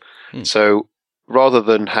starts up. So rather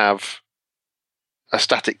than have a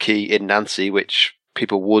static key in Nancy, which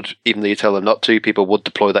people would, even though you tell them not to, people would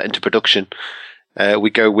deploy that into production, we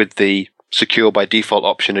go with the secure by default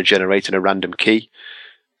option of generating a random key.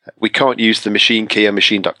 We can't use the machine key or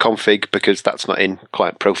machine.config because that's not in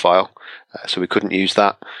client profile, so we couldn't use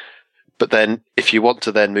that. But then if you want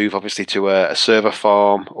to then move obviously to a server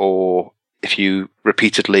farm, or if you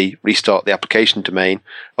repeatedly restart the application domain,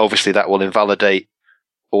 obviously that will invalidate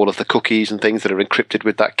all of the cookies and things that are encrypted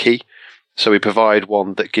with that key. So we provide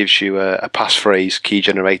one that gives you a passphrase key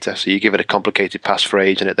generator. So you give it a complicated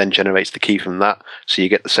passphrase and it then generates the key from that. So you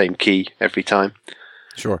get the same key every time.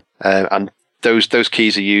 Sure. And those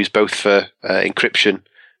keys are used both for encryption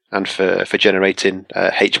and for generating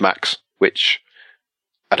HMACs, which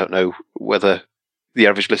I don't know whether the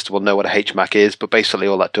average listener will know what a HMAC is, but basically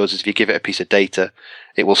all that does is if you give it a piece of data,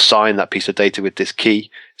 it will sign that piece of data with this key,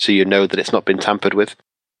 so you know that it's not been tampered with.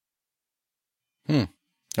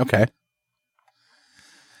 Okay.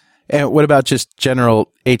 And what about just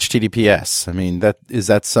general HTTPS? I mean, is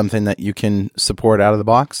that something that you can support out of the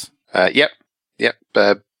box? Yep.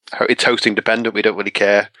 It's hosting dependent. We don't really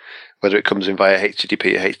care whether it comes in via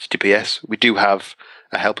HTTP or HTTPS. We do have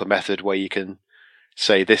a helper method where you can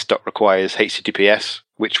say this doc requires HTTPS,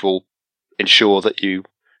 which will ensure that you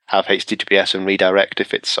have HTTPS and redirect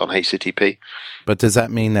if it's on HTTP. But does that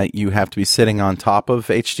mean that you have to be sitting on top of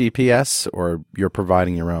HTTPS, or you're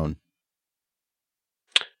providing your own?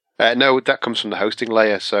 No, that comes from the hosting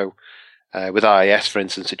layer. So with IIS, for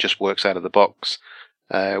instance, it just works out of the box.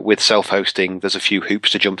 With self-hosting, there's a few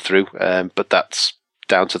hoops to jump through, but that's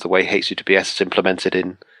down to the way HTTPS is implemented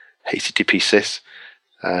in HTTP SYS.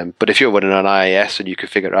 But if you're running on IIS and you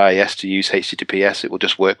configure IIS to use HTTPS, it will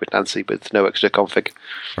just work with Nancy with no extra config.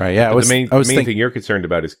 Right. Yeah. The main thing you're concerned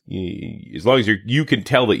about is as long as you can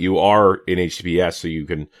tell that you are in HTTPS, so you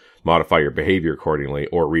can modify your behavior accordingly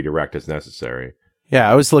or redirect as necessary. Yeah,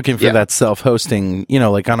 I was looking for that self-hosting,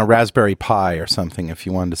 like on a Raspberry Pi or something, if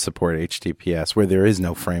you wanted to support HTTPS, where there is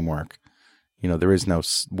no framework. There is no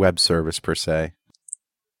web service per se.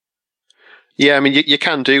 Yeah, I mean, you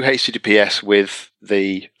can do HTTPS with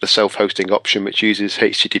the self-hosting option, which uses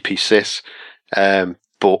HTTP SYS,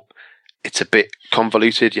 but it's a bit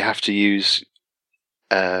convoluted. You have to use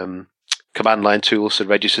command line tools to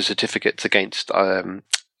register certificates against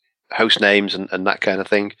host names and that kind of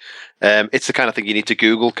thing. It's the kind of thing you need to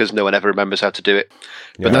Google because no one ever remembers how to do it.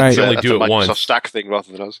 But that's only a do it Microsoft once. Stack thing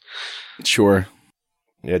rather than us. Sure.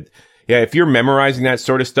 Yeah. If you're memorizing that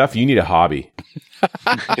sort of stuff, you need a hobby.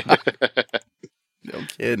 No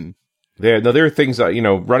kidding. There are things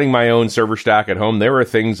that, running my own server stack at home, there are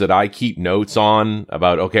things that I keep notes on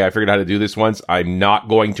about, okay, I figured out how to do this once. I'm not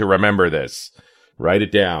going to remember this. Write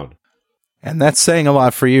it down. And that's saying a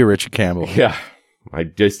lot for you, Richard Campbell. Yeah.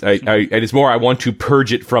 It's more, I want to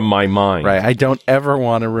purge it from my mind. Right. I don't ever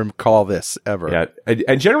want to recall this, ever. Yeah.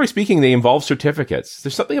 And generally speaking, they involve certificates.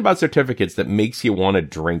 There's something about certificates that makes you want to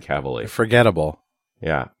drink heavily. Forgettable.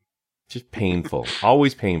 Yeah. Just painful.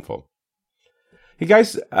 Always painful. Hey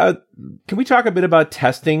guys, can we talk a bit about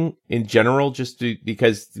testing in general?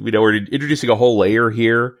 Because we're introducing a whole layer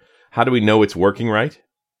here. How do we know it's working right?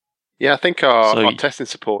 Yeah, I think our testing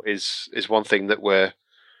support is one thing that we're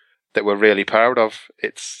really proud of.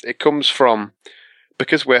 It comes from,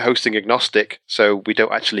 because we're hosting agnostic, so we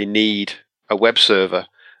don't actually need a web server.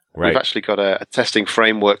 Right. We've actually got a testing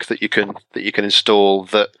framework that you can install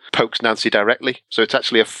that pokes Nancy directly. So it's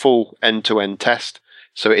actually a full end-to-end test.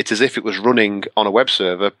 So it's as if it was running on a web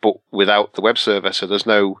server, but without the web server. So there's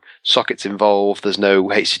no sockets involved. There's no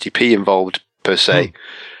HTTP involved per se.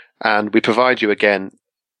 And we provide you, again,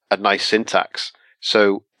 a nice syntax.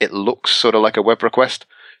 So it looks sort of like a web request.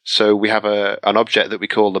 So we have an object that we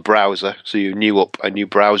call the browser. So you new up a new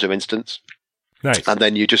browser instance. Nice. And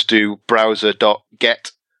then you just do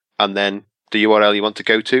browser.get and then the URL you want to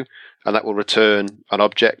go to. And that will return an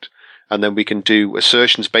object. And then we can do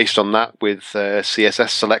assertions based on that with CSS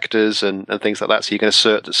selectors and things like that. So you can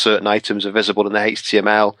assert that certain items are visible in the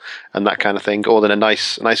HTML and that kind of thing, all in a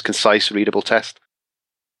nice, concise, readable test.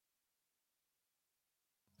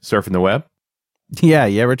 Surfing the web? Yeah,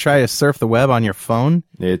 you ever try to surf the web on your phone?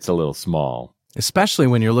 It's a little small. Especially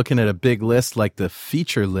when you're looking at a big list like the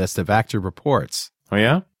feature list of active reports. Oh,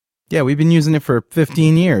 yeah? Yeah, we've been using it for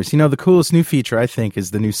 15 years. The coolest new feature, I think,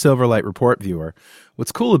 is the new Silverlight report viewer.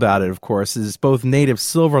 What's cool about it, of course, is it's both native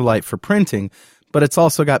Silverlight for printing, but it's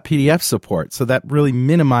also got PDF support, so that really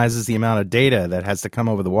minimizes the amount of data that has to come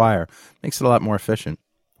over the wire. Makes it a lot more efficient.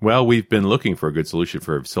 Well, we've been looking for a good solution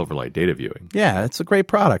for Silverlight data viewing. Yeah, it's a great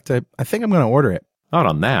product. I think I'm going to order it. Not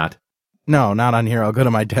on that. No, not on here. I'll go to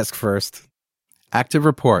my desk first. Active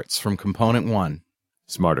reports from Component 1.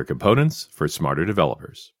 Smarter components for smarter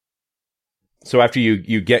developers. So after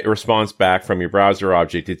you get a response back from your browser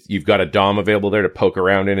object, you've got a DOM available there to poke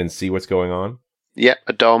around in and see what's going on? Yeah,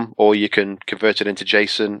 a DOM, or you can convert it into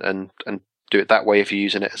JSON and do it that way if you're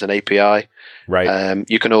using it as an API. Right.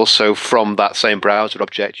 You can also, from that same browser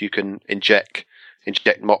object, you can inject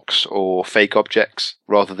mocks or fake objects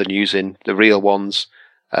rather than using the real ones.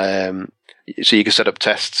 So you can set up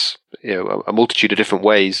tests, a multitude of different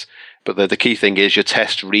ways. But the key thing is your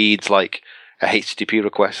test reads like a HTTP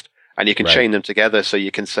request. And you can chain them together, so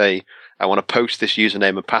you can say, I want to post this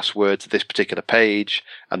username and password to this particular page,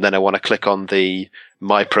 and then I want to click on the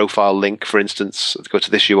My Profile link, for instance, go to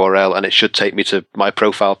this URL, and it should take me to my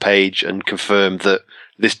profile page and confirm that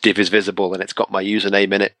this div is visible and it's got my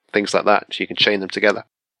username in it, things like that. So you can chain them together.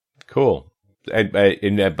 Cool. But I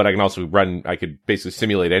can also I could basically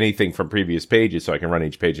simulate anything from previous pages, so I can run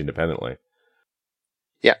each page independently.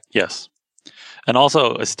 Yeah. Yes. And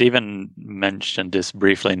also, Stephen mentioned this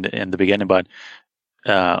briefly in the beginning, but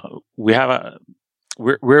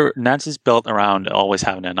Nancy's built around always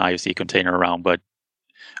having an IOC container around, but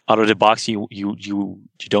out of the box, you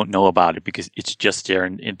don't know about it because it's just there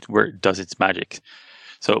and where it does its magic.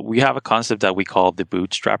 So we have a concept that we call the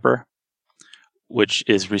bootstrapper, which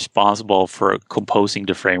is responsible for composing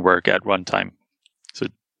the framework at runtime. So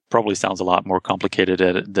it probably sounds a lot more complicated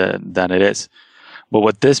than it is. But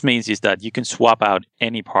what this means is that you can swap out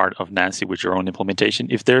any part of Nancy with your own implementation.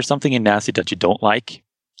 If there's something in Nancy that you don't like,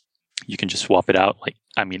 you can just swap it out.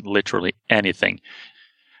 Literally anything.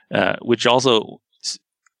 Which also,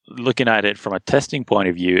 looking at it from a testing point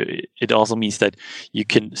of view, it also means that you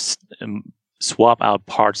can swap out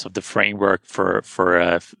parts of the framework for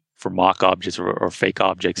mock objects or fake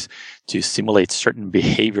objects to simulate certain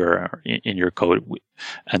behavior in your code.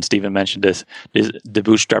 And Stephen mentioned this. The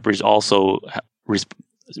bootstrapper is also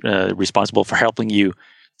responsible for helping you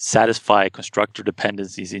satisfy constructor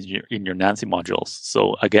dependencies in your Nancy modules.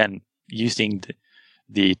 So again, using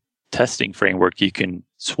the testing framework, you can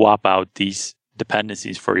swap out these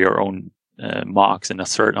dependencies for your own mocks and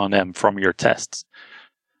assert on them from your tests.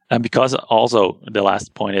 And because also the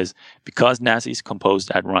last point is because Nancy is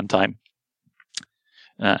composed at runtime,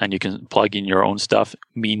 and you can plug in your own stuff,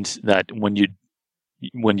 means that when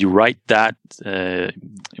you write that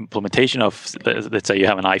implementation of, let's say you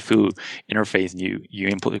have an IFU interface and you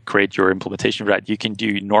create your implementation for that, you can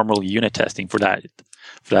do normal unit testing for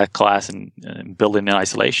that class and build it in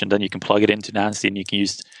isolation. Then you can plug it into Nancy and you can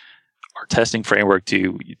use our testing framework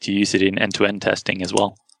to use it in end-to-end testing as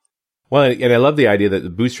well. Well, and I love the idea that the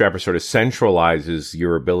Bootstrapper sort of centralizes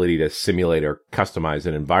your ability to simulate or customize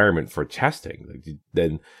an environment for testing.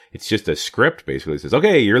 Then it's just a script basically that says,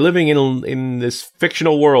 okay, you're living in this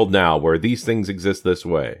fictional world now where these things exist this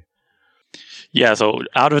way. Yeah, so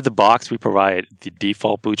out of the box, we provide the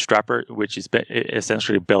default Bootstrapper, which is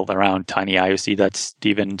essentially built around tiny IOC that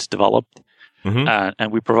Steven's developed. Mm-hmm.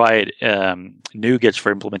 And we provide NuGets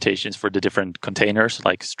for implementations for the different containers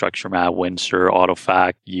like StructureMap, Windsor,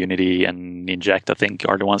 AutoFact, Unity, and Nginx, I think,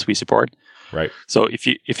 are the ones we support. Right. So if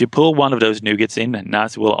you pull one of those NuGets in,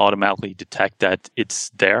 Nancy will automatically detect that it's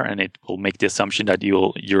there, and it will make the assumption that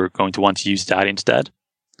you're going to want to use that instead.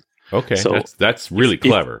 Okay, so that's really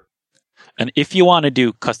clever. And if you want to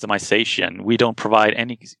do customization, we don't provide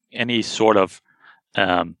any sort of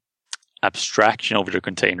abstraction over the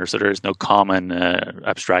container, so there is no common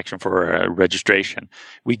abstraction for registration.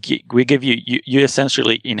 We give you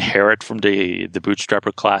essentially inherit from the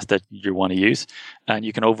Bootstrapper class that you want to use, and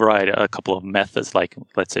you can override a couple of methods, like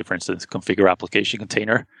let's say, for instance, configure application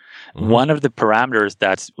container. Mm-hmm. One of the parameters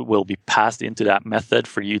that will be passed into that method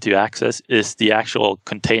for you to access is the actual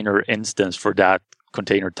container instance for that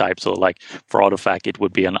container type. So like for AutoFact, it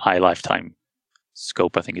would be an iLifetime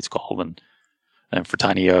scope, I think it's called, and for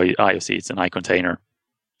tiny IOC, it's an iContainer.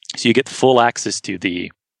 So you get full access to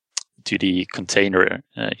the container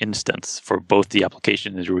instance for both the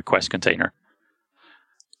application and the request container.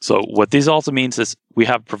 So what this also means is we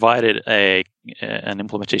have provided an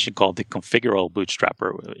implementation called the configurable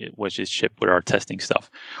Bootstrapper, which is shipped with our testing stuff,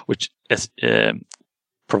 which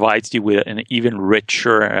provides you with an even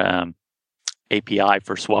richer API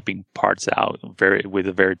for swapping parts out with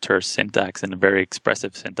a very terse syntax and a very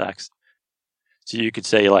expressive syntax. So you could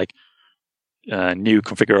say like new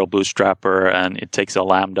configurable Bootstrapper, and it takes a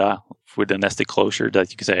lambda with a nested closure that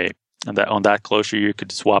you could say, and that on that closure you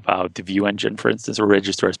could swap out the view engine, for instance, or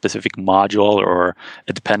register a specific module or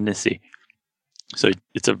a dependency. So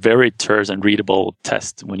it's a very terse and readable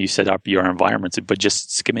test when you set up your environments. But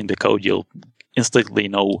just skimming the code, you'll instantly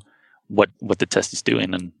know what the test is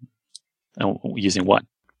doing and using what.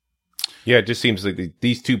 Yeah, it just seems like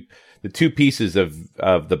the two pieces of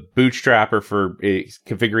the Bootstrapper for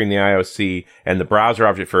configuring the IOC and the browser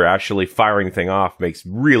object for actually firing the thing off makes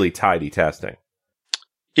really tidy testing.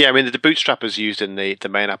 Yeah, I mean the Bootstrapper is used in the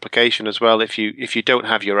main application as well. If you don't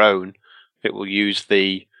have your own, it will use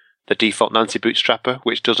the default Nancy Bootstrapper,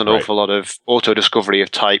 which does an awful lot of auto discovery of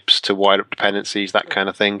types to wire up dependencies, that kind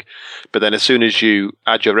of thing. But then as soon as you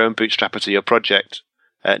add your own Bootstrapper to your project,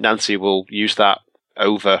 Nancy will use that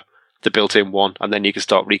over the built-in one, and then you can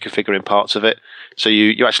start reconfiguring parts of it. So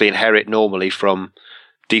you actually inherit normally from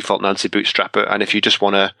default Nancy Bootstrapper, and if you just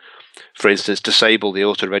want to, for instance, disable the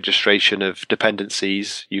auto-registration of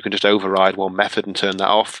dependencies, you can just override one method and turn that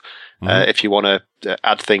off. Mm-hmm. If you want to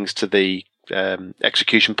add things to the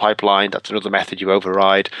execution pipeline, that's another method you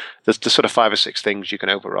override. There's sort of 5 or 6 things you can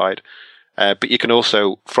override. But you can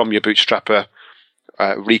also, from your Bootstrapper,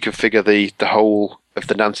 reconfigure the whole of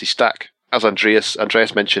the Nancy stack. As Andreas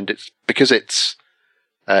mentioned, it's because it's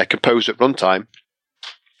composed at runtime,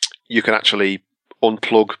 you can actually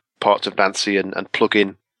unplug parts of Nancy and plug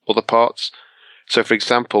in other parts. So, for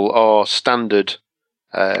example, our standard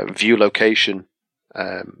view location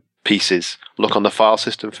pieces look on the file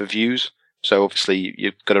system for views. So, obviously,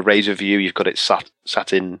 you've got a Razor view, you've got it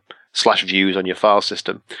sat in /views on your file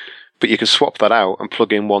system. But you can swap that out and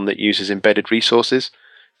plug in one that uses embedded resources.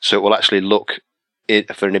 So it will actually look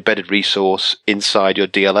for an embedded resource inside your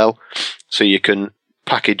DLL. So you can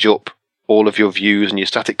package up all of your views and your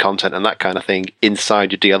static content and that kind of thing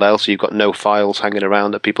inside your DLL. So you've got no files hanging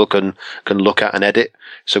around that people can look at and edit.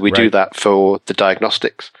 So we do that for the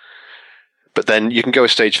diagnostics. But then you can go a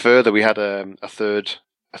stage further. We had a third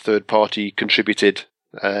party contributed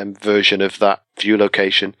version of that view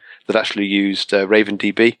location that actually used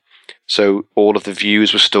RavenDB. So all of the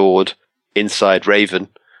views were stored inside Raven.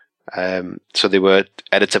 So they were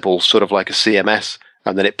editable, sort of like a CMS,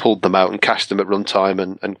 and then it pulled them out and cached them at runtime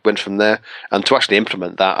and went from there. And to actually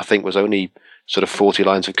implement that, I think was only sort of 40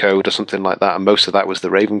 lines of code or something like that, and most of that was the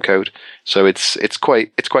Raven code. So it's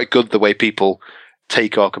quite good the way people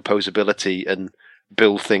take our composability and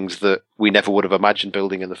build things that we never would have imagined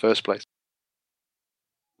building in the first place.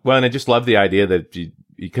 Well, and I just love the idea that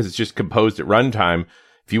because it's just composed at runtime,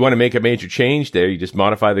 if you want to make a major change there, you just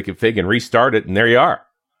modify the config and restart it, and there you are.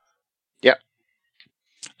 Yeah.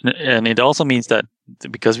 And it also means that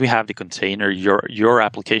because we have the container, your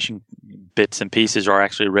application bits and pieces are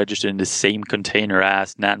actually registered in the same container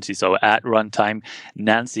as Nancy. So at runtime,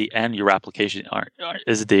 Nancy and your application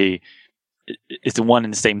is the one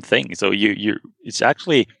and the same thing. So it's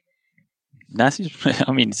actually Nancy,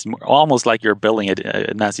 I mean, it's almost like you're building it.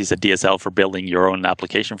 Nancy's a DSL for building your own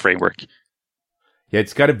application framework. Yeah,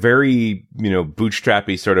 it's got a very,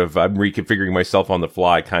 bootstrappy sort of, I'm reconfiguring myself on the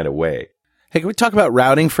fly kind of way. Hey, can we talk about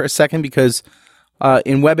routing for a second? Because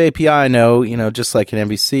in WebAPI, I know, just like in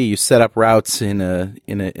MVC, you set up routes in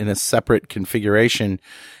a separate configuration,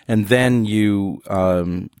 and then you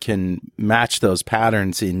can match those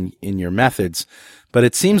patterns in your methods. But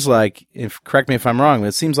it seems like, correct me if I'm wrong, but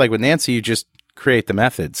it seems like with Nancy, you just create the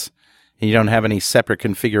methods, and you don't have any separate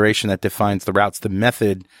configuration that defines the routes. The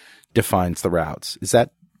method defines the routes. Is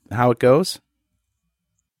that how it goes?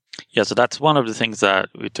 Yeah, so that's one of the things that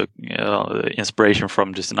we took inspiration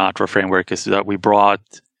from the Sinatra framework, is that we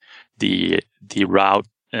brought the route,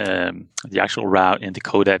 the actual route and the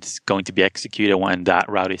code that's going to be executed when that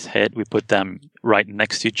route is hit. We put them right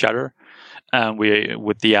next to each other, and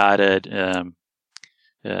with the added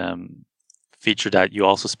feature that you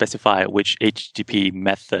also specify which HTTP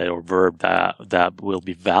method or verb that will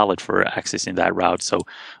be valid for accessing that route. So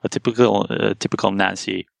a typical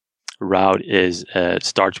Nancy route is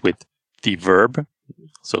starts with the verb.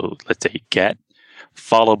 So let's say get,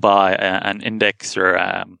 followed by an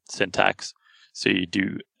indexer syntax. So you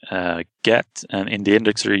do get, and in the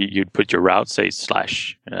indexer you'd put your route, say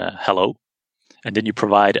 /hello, and then you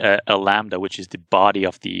provide a lambda, which is the body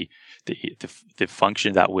of the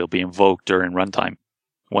function that will be invoked during runtime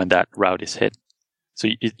when that route is hit. So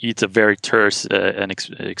it's a very terse and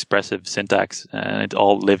expressive syntax, and it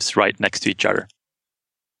all lives right next to each other.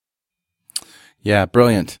 Yeah,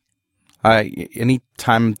 brilliant. Any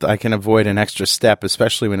time I can avoid an extra step,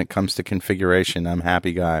 especially when it comes to configuration, I'm a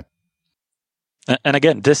happy guy. And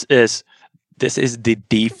again, this is the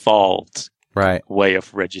default way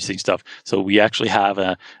of registering stuff. So we actually have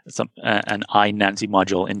an iNancy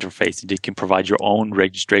module interface, and you can provide your own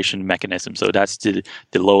registration mechanism. So that's the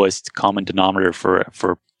lowest common denominator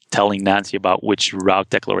for telling Nancy about which route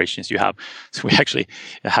declarations you have. So we actually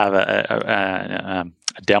have a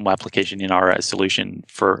demo application in our solution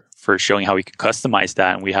for showing how we can customize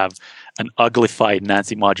that. And we have an uglified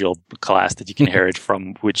Nancy module class that you can inherit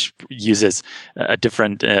from, which uses a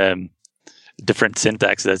different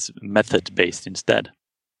syntax that's method based instead.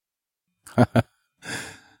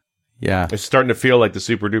 Yeah. It's starting to feel like the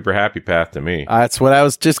Super-Duper-Happy-Path to me. That's what I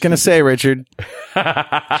was just going to say, Richard.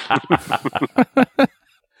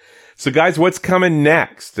 So guys, what's coming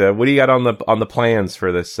next? What do you got on the plans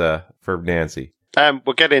for this, for Nancy?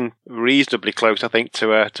 We're getting reasonably close, I think,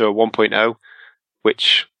 to a 1.0,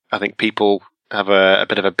 which I think people have a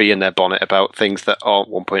bit of a bee in their bonnet about things that aren't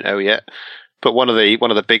 1.0 yet. But one of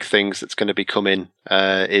the big things that's going to be coming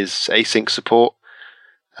is async support.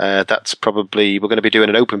 That's probably, we're going to be doing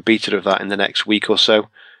an open beta of that in the next week or so,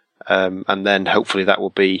 and then hopefully that will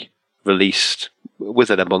be released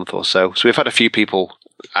within a month or so. So we've had a few people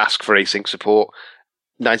ask for async support.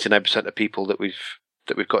 99% of people that we've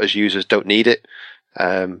got as users don't need it,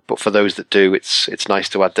 but for those that do, it's nice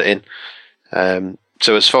to add that in.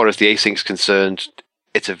 So as far as the async is concerned,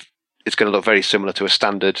 it's going to look very similar to a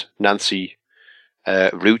standard Nancy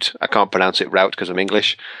route. I can't pronounce it route because I'm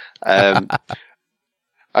English. And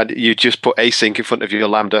you just put async in front of your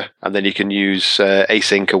lambda, and then you can use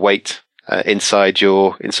async await inside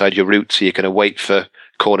your route, so you can await for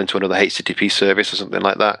calling to another HTTP service or something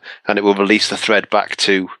like that, and it will release the thread back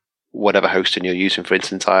to whatever hosting you're using, for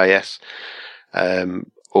instance, IIS,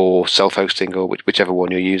 or self-hosting, or whichever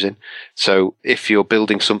one you're using. So if you're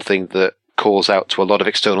building something that calls out to a lot of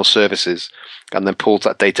external services and then pulls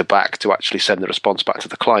that data back to actually send the response back to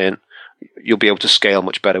the client, you'll be able to scale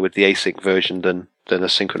much better with the async version than a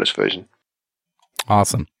synchronous version.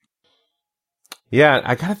 Awesome. Yeah,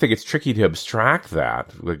 I kind of think it's tricky to abstract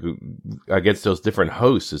that against those different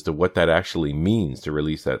hosts as to what that actually means to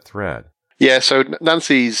release that thread. Yeah, so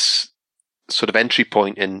Nancy's sort of entry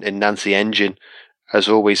point in Nancy Engine has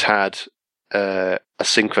always had a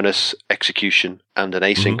synchronous execution and an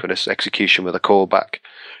asynchronous execution with a callback.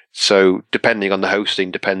 So depending on the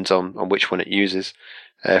hosting, depends on which one it uses.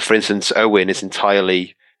 For instance, OWIN is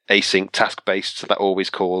entirely async task-based, so that always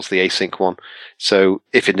calls the async one. So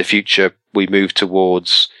if in the future we move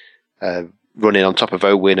towards running on top of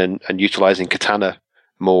OWIN and utilizing Katana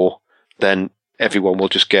more, then everyone will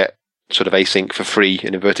just get sort of async for free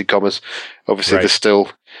in inverted commas. Obviously, there's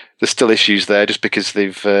still issues there. Just because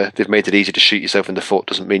they've made it easy to shoot yourself in the foot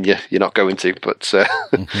doesn't mean you're not going to. But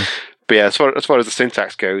but yeah, as far as the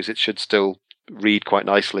syntax goes, it should still read quite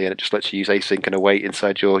nicely, and it just lets you use async and await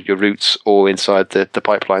inside your routes or inside the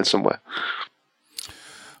pipeline somewhere.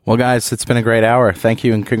 Well, guys, it's been a great hour. Thank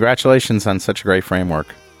you, and congratulations on such a great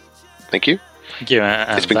framework. Thank you. Thank you.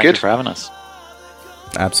 It's been thank good you for having us.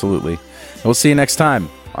 Absolutely. We'll see you next time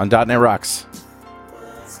on .NET Rocks.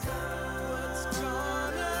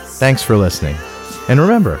 Thanks for listening. And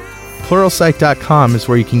remember, Pluralsight.com is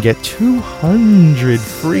where you can get 200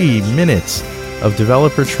 free minutes of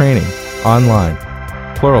developer training online.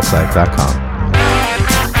 Pluralsight.com.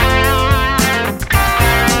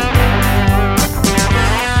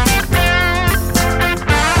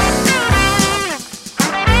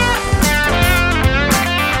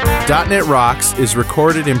 .NET Rocks is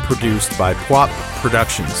recorded and produced by PWOP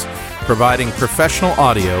Productions, providing professional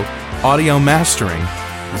audio, audio mastering,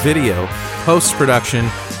 video, post-production,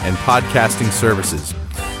 and podcasting services.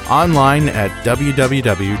 Online at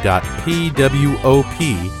www.pwop.com.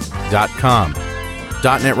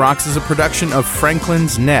 .NET Rocks is a production of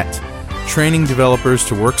Franklin's Net, training developers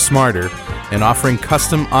to work smarter and offering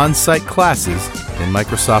custom on-site classes in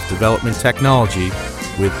Microsoft development technology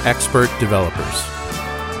with expert developers.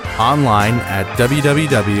 Online at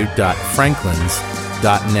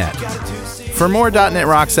www.franklins.net. For more .NET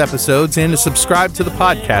Rocks episodes and to subscribe to the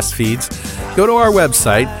podcast feeds, go to our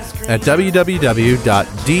website at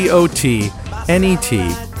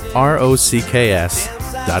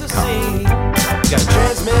www.dotnetrocks.com. Got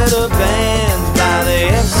transmitter banned by the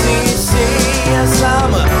FCC. Yes,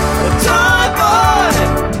 I'm a toy boy.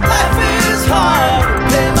 Life is hard.